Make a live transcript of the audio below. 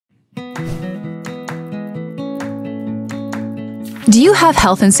Do you have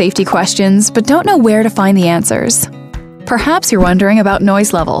health and safety questions but don't know where to find the answers? Perhaps you're wondering about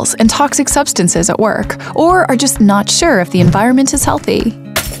noise levels and toxic substances at work, or are just not sure if the environment is healthy.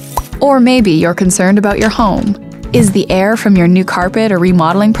 Or maybe you're concerned about your home. Is the air from your new carpet or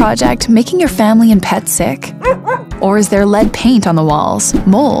remodeling project making your family and pets sick? Or is there lead paint on the walls,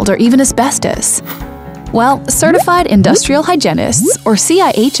 mold, or even asbestos? Well, Certified Industrial Hygienists, or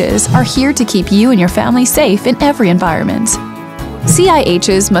CIHs, are here to keep you and your family safe in every environment.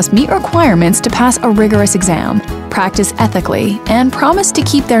 CIHs must meet requirements to pass a rigorous exam, practice ethically, and promise to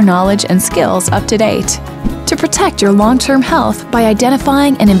keep their knowledge and skills up to date. To protect your long-term health by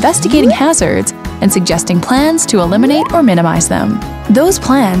identifying and investigating hazards and suggesting plans to eliminate or minimize them. Those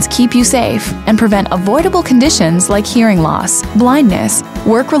plans keep you safe and prevent avoidable conditions like hearing loss, blindness,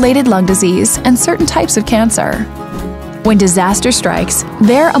 work-related lung disease, and certain types of cancer. When disaster strikes,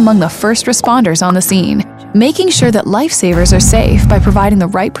 they're among the first responders on the scene, making sure that lifesavers are safe by providing the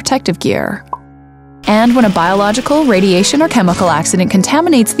right protective gear. And when a biological, radiation, or chemical accident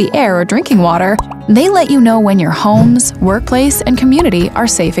contaminates the air or drinking water, they let you know when your homes, workplace, and community are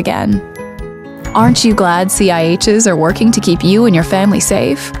safe again. Aren't you glad CIHs are working to keep you and your family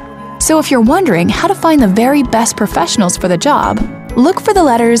safe? So if you're wondering how to find the very best professionals for the job, look for the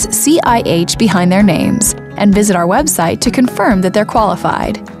letters CIH behind their names and visit our website to confirm that they're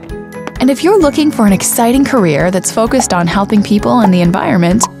qualified. And if you're looking for an exciting career that's focused on helping people and the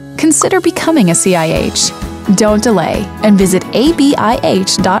environment, consider becoming a CIH. Don't delay and visit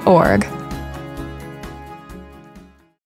abih.org.